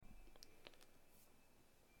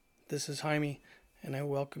This is Jaime, and I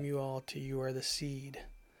welcome you all to You Are the Seed.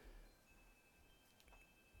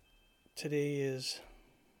 Today is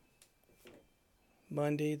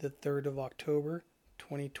Monday, the 3rd of October,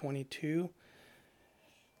 2022,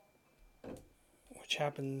 which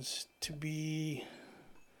happens to be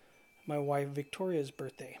my wife Victoria's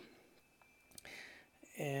birthday.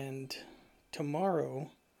 And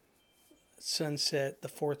tomorrow, sunset, the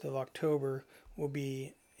 4th of October, will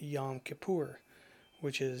be Yom Kippur,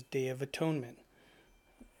 which is Day of Atonement.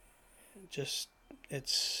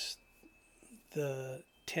 It's the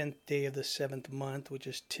 10th day of the 7th month, which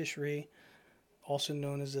is Tishrei, also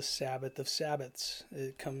known as the Sabbath of Sabbaths.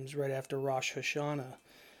 It comes right after Rosh Hashanah.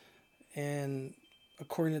 And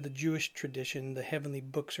according to the Jewish tradition, the heavenly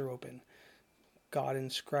books are open. God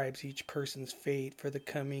inscribes each person's fate for the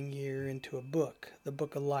coming year into a book, the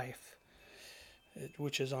Book of Life,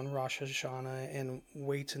 which is on Rosh Hashanah and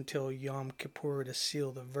waits until Yom Kippur to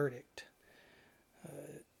seal the verdict.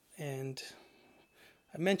 And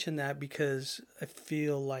I mention that because I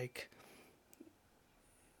feel like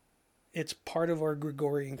it's part of our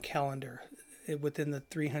Gregorian calendar within the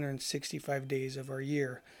 365 days of our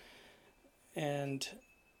year. And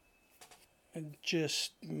it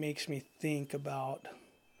just makes me think about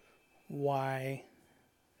why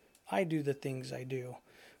I do the things I do,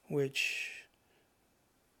 which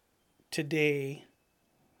today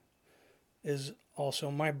is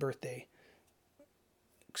also my birthday,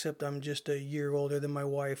 except I'm just a year older than my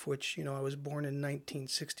wife, which, I was born in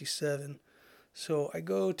 1967. So I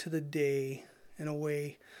go to the day in a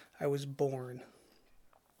way I was born,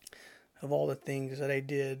 of all the things that I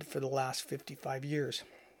did for the last 55 years.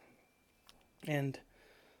 And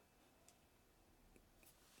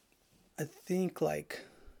I think like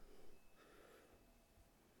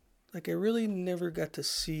I really never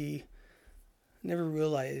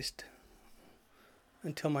realized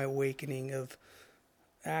until my awakening of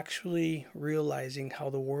actually realizing how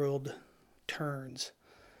the world turns,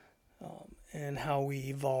 and how we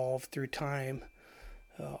evolve through time.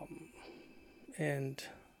 And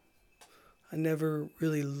I never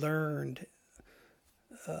really learned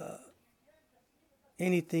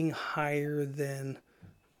anything higher than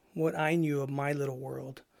what I knew of my little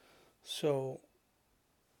world. So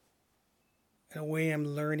in a way, I'm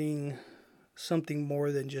learning something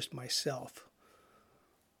more than just myself.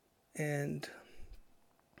 And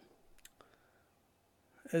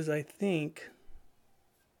as I think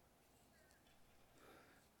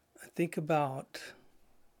about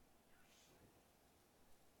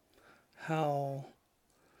how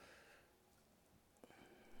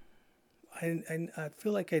I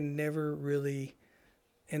feel like I never really,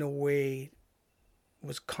 in a way,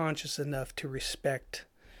 was conscious enough to respect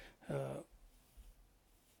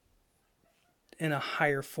in a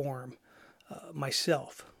higher form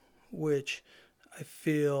myself, which I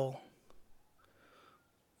feel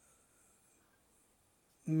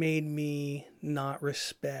made me not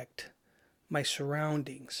respect my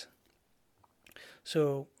surroundings.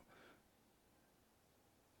 So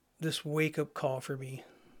this wake-up call for me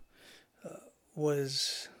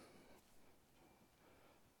was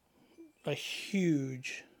a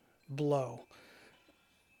huge blow.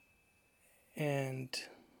 And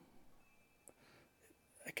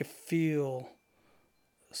I could feel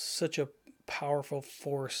such a powerful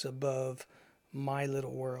force above my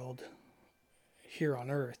little world here on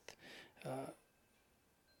earth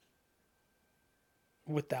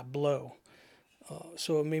with that blow.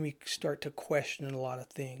 So it made me start to question a lot of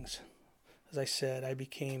things. As I said, I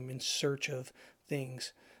became in search of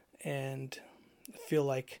things, and I feel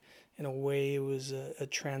like in a way it was a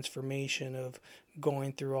transformation of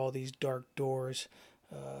going through all these dark doors,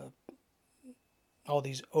 all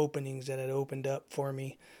these openings that had opened up for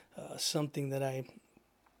me, something that I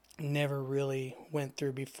never really went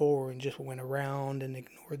through before, and just went around and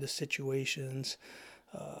ignored the situations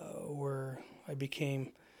where I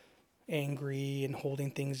became angry and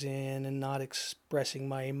holding things in and not expressing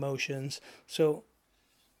my emotions. So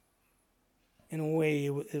in a way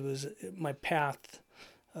it was my path.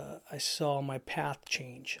 I saw my path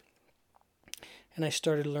change, and I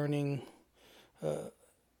started learning the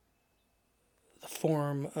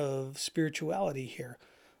form of spirituality here,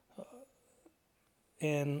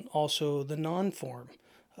 and also the non-form,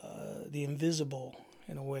 the invisible,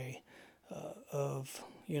 in a way,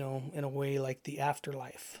 in a way like the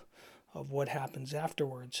afterlife, of what happens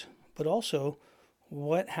afterwards, but also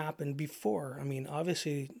what happened before. I mean,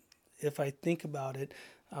 obviously, if I think about it,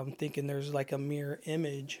 I'm thinking there's like a mirror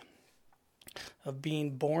image of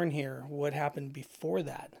being born here. What happened before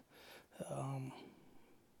that?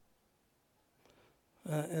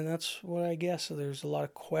 And that's what I guess. So there's a lot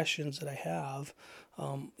of questions that I have.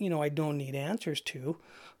 I don't need answers to,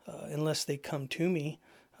 unless they come to me.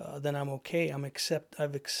 Then I'm okay.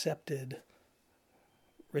 I've accepted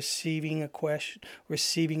receiving a question,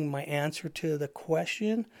 receiving my answer to the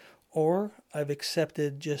question, or I've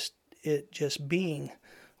accepted just being,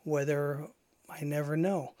 whether I never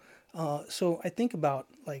know. So I think about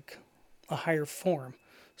like a higher form.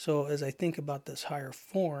 So as I think about this higher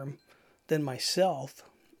form than myself,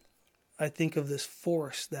 I think of this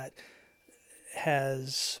force that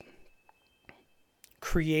has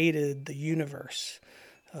created the universe.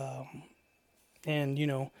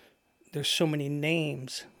 And there's so many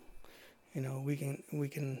names. We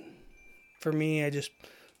can. For me, I just,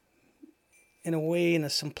 in a way, in a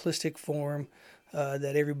simplistic form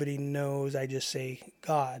that everybody knows, I just say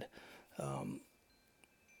God.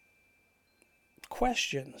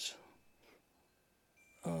 Questions.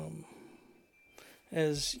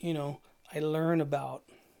 As I learn about,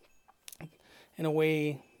 in a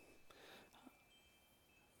way,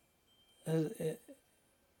 as,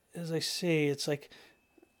 as I say, it's like,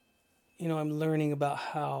 I'm learning about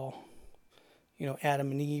how,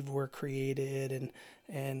 Adam and Eve were created,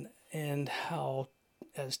 and how,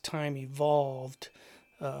 as time evolved,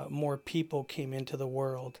 more people came into the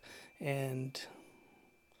world, and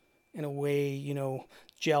in a way,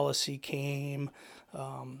 jealousy came,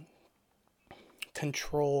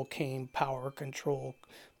 control came, power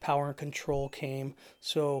and control came.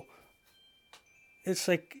 So it's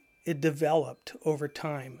like it developed over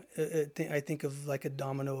time. I think of like a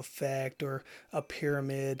domino effect or a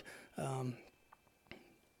pyramid,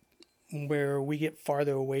 where we get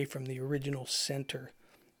farther away from the original center.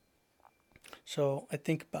 So I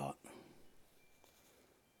think about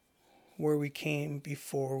where we came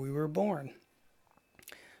before we were born.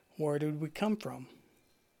 Where did we come from?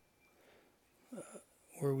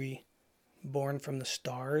 Were we born from the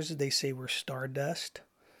stars? They say we're stardust.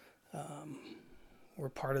 We're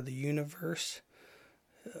part of the universe.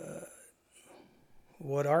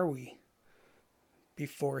 What are we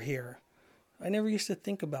before here? I never used to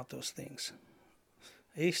think about those things.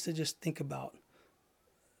 I used to just think about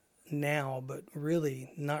now, but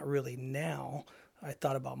really, not really now. I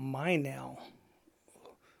thought about my now.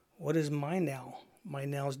 What is my now? My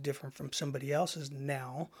now is different from somebody else's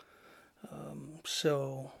now.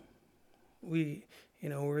 So we're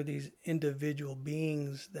these individual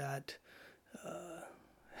beings that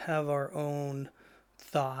have our own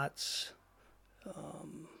thoughts.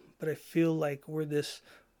 But I feel like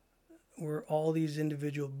we're all these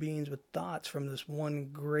individual beings with thoughts from this one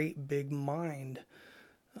great big mind.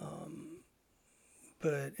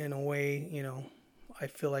 But in a way, I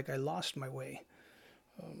feel like I lost my way.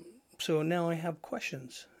 So now I have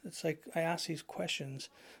questions. It's like I ask these questions.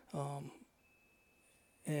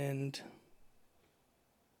 And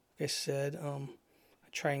like I said, I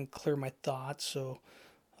try and clear my thoughts so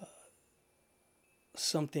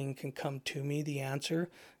something can come to me, the answer.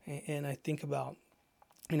 And I think about,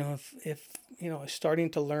 if starting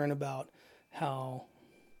to learn about how,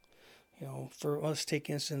 let's take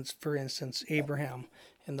for instance, Abraham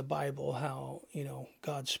in the Bible, how,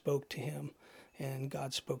 God spoke to him and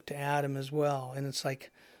God spoke to Adam as well. And it's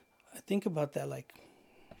like, I think about that like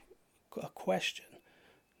a question,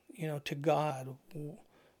 to God.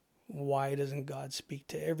 Why doesn't God speak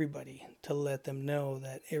to everybody to let them know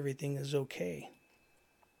that everything is okay?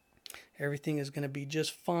 Everything is going to be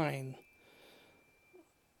just fine.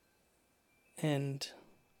 And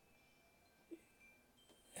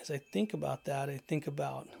as I think about that, I think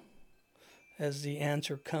about as the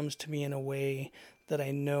answer comes to me in a way that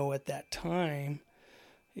I know at that time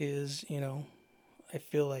is, I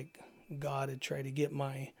feel like God had tried to get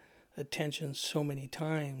my attention so many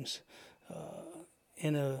times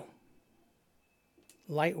in a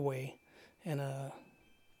light way, in a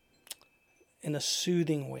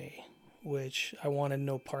soothing way, which I wanted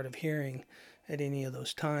no part of hearing at any of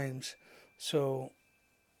those times. So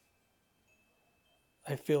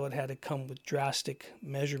I feel it had to come with drastic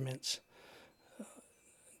measurements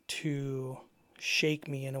to shake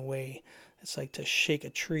me in a way. It's like to shake a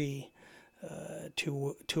tree,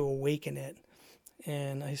 to awaken it.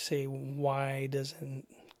 And I say, why doesn't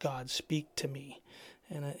God speak to me?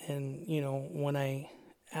 And when I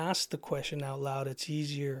ask the question out loud, it's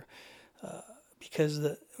easier because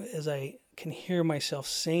as I can hear myself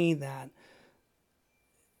saying that,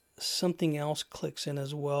 something else clicks in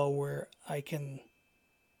as well, where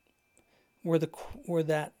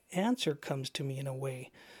that answer comes to me in a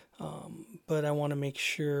way. But I want to make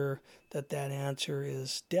sure that answer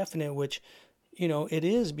is definite, which it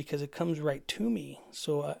is because it comes right to me.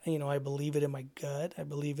 So, I believe it in my gut. I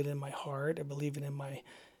believe it in my heart. I believe it in my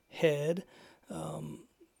head. Um,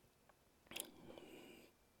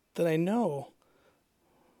 that I know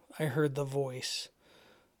I heard the voice,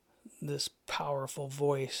 this powerful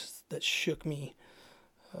voice that shook me.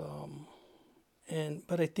 Um,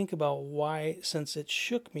 but I think about why, since it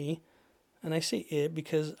shook me, and I say it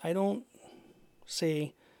because I don't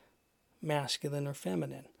say masculine or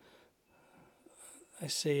feminine. I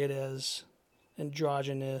say it as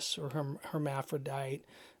androgynous or hermaphrodite.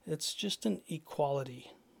 It's just an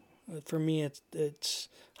equality. For me, it's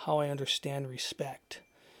how I understand respect,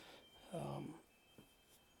 um,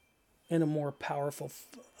 and a more powerful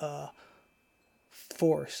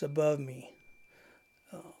force above me.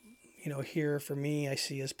 Um, here for me, I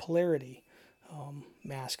see as polarity,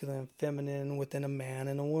 masculine and feminine within a man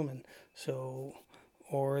and a woman. So,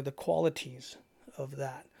 or the qualities of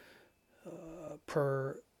that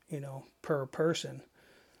per person.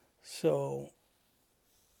 So,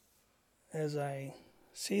 as I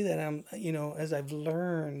see that as I've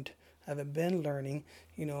been learning,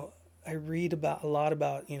 I read about a lot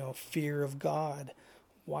about, fear of God.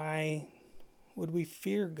 Why would we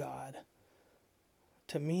fear God?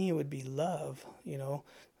 To me, it would be love.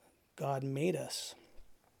 God made us.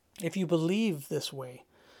 If you believe this way,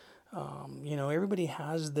 everybody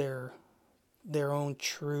has their own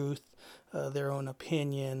truth, their own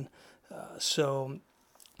opinion. So,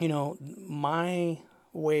 my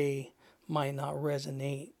way might not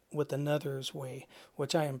resonate with another's way,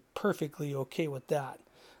 which I am perfectly okay with that,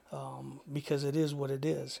 because it is what it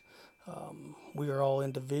is. We are all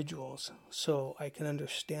individuals, so I can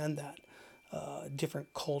understand that.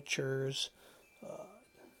 Different cultures,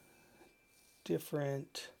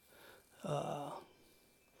 different, uh,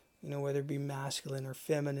 whether it be masculine or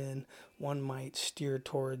feminine, one might steer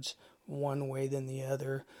towards one way than the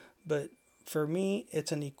other. But for me,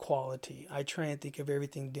 it's an equality. I try and think of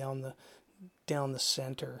everything down the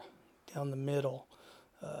center, down the middle,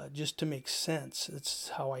 just to make sense. It's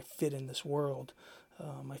how I fit in this world.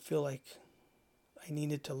 I feel like I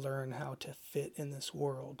needed to learn how to fit in this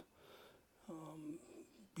world,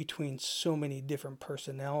 between so many different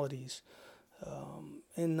personalities.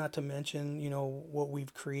 And not to mention, what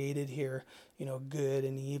we've created here, good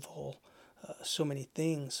and evil, so many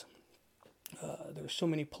things. There's so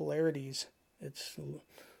many polarities. It's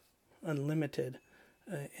unlimited.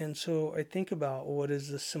 And so I think about what is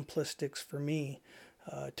the simplistics for me,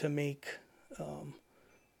 to make um,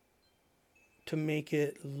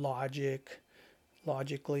 it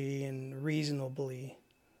logically and reasonably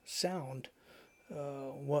sound.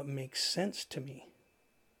 What makes sense to me,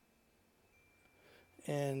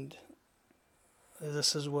 and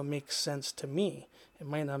this is what makes sense to me. It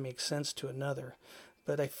might not make sense to another,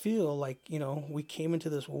 but I feel like we came into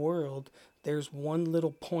this world. There's one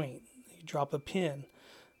little point. You drop a pin,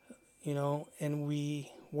 and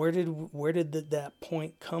where did that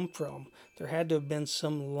point come from? There had to have been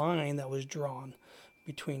some line that was drawn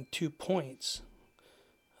between 2 points,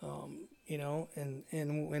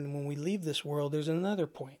 and when we leave this world, there's another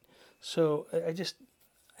point. So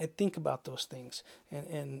I think about those things,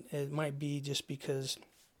 and it might be just because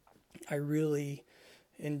I really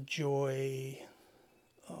enjoy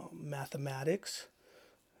mathematics.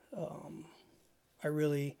 I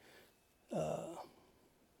really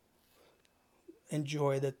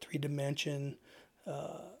enjoy the three dimension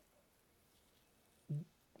of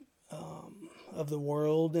the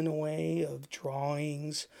world, in a way, of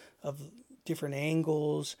drawings, of different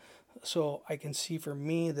angles. So I can see for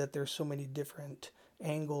me that there's so many different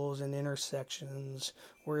angles and intersections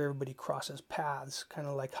where everybody crosses paths, kind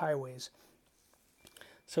of like highways.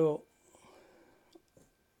 So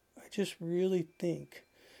I just really think,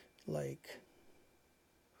 like,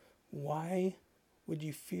 why would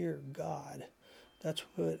you fear God? That's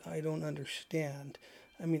what I don't understand.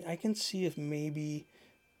 I mean, I can see if maybe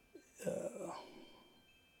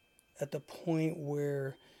at the point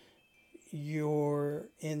where you're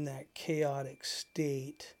in that chaotic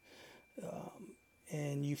state,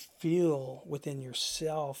 and you feel within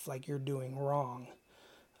yourself like you're doing wrong,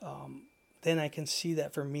 then I can see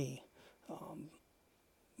that for me.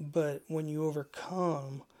 But when you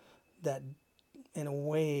overcome that, in a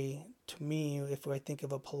way, to me, if I think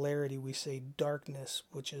of a polarity, we say darkness,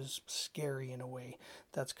 which is scary in a way.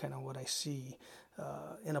 That's kind of what I see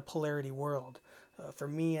in a polarity world. For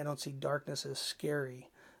me, I don't see darkness as scary.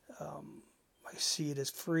 I see it as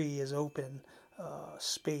free, as open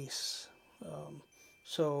space.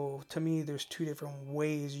 So to me, there's two different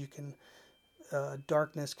ways you can.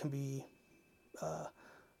 Darkness can be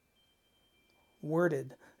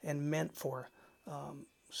worded and meant for.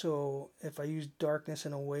 So if I use darkness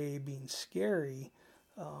in a way being scary,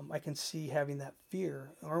 I can see having that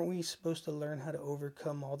fear. Aren't we supposed to learn how to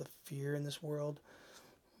overcome all the fear in this world?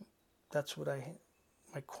 That's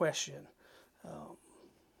my question. Um,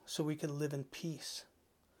 so we can live in peace.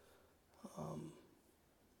 Um,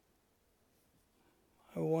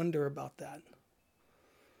 I wonder about that.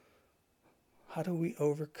 How do we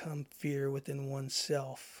overcome fear within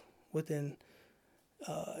oneself, within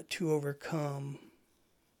to overcome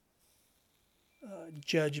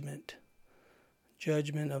judgment,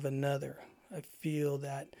 judgment of another? I feel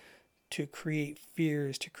that to create fear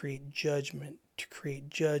is to create judgment, to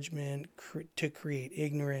create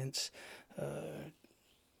ignorance,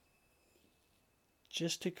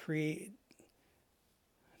 just to create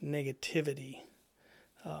negativity.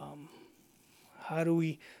 Um, how do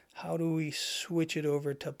we switch it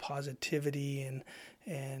over to positivity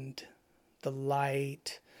and the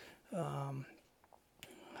light? Um,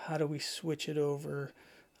 how do we switch it over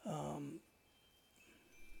um,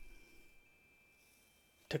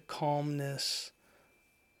 to calmness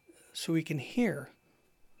so we can hear?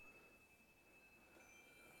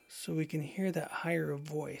 So we can hear that higher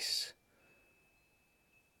voice.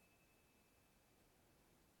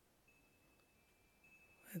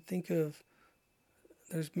 I think of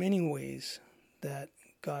there's many ways that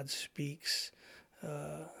God speaks.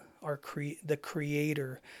 The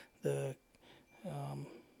Creator, the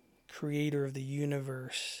Creator of the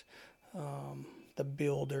universe, the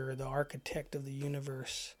Builder, the Architect of the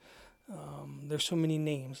universe. There's so many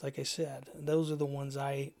names. Like I said, those are the ones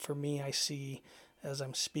for me, I see as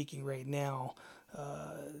I'm speaking right now.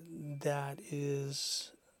 That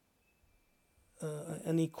is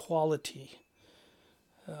an equality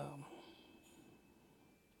um,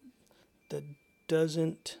 that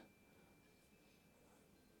doesn't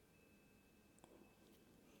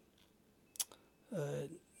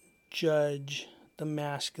judge the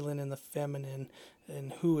masculine and the feminine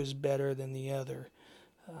and who is better than the other.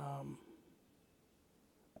 Um,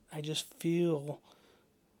 I just feel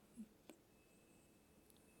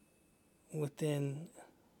within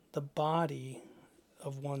the body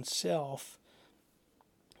of oneself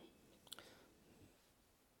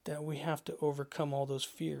that we have to overcome all those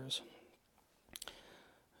fears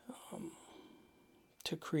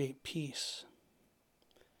to create peace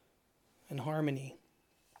and harmony,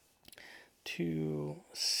 to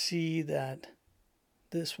see that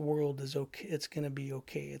this world is okay. It's going to be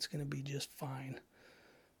okay. It's going to be just fine.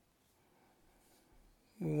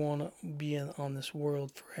 We want to be on this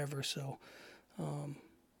world forever, so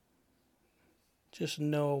just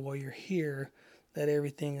know while you're here that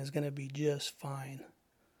everything is going to be just fine.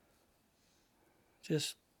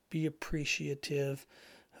 Just be appreciative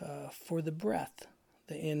for the breath,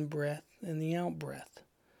 the in breath and the out breath.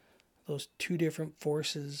 Those two different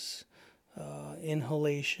forces,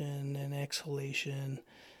 inhalation and exhalation,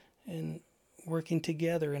 and working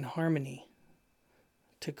together in harmony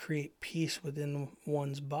to create peace within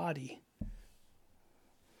one's body.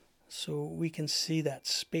 So we can see that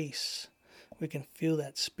space, we can feel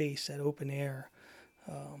that space, that open air,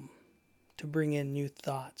 to bring in new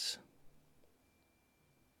thoughts.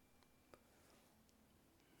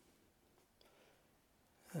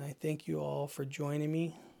 And I thank you all for joining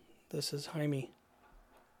me. This is Jaime,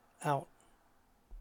 out.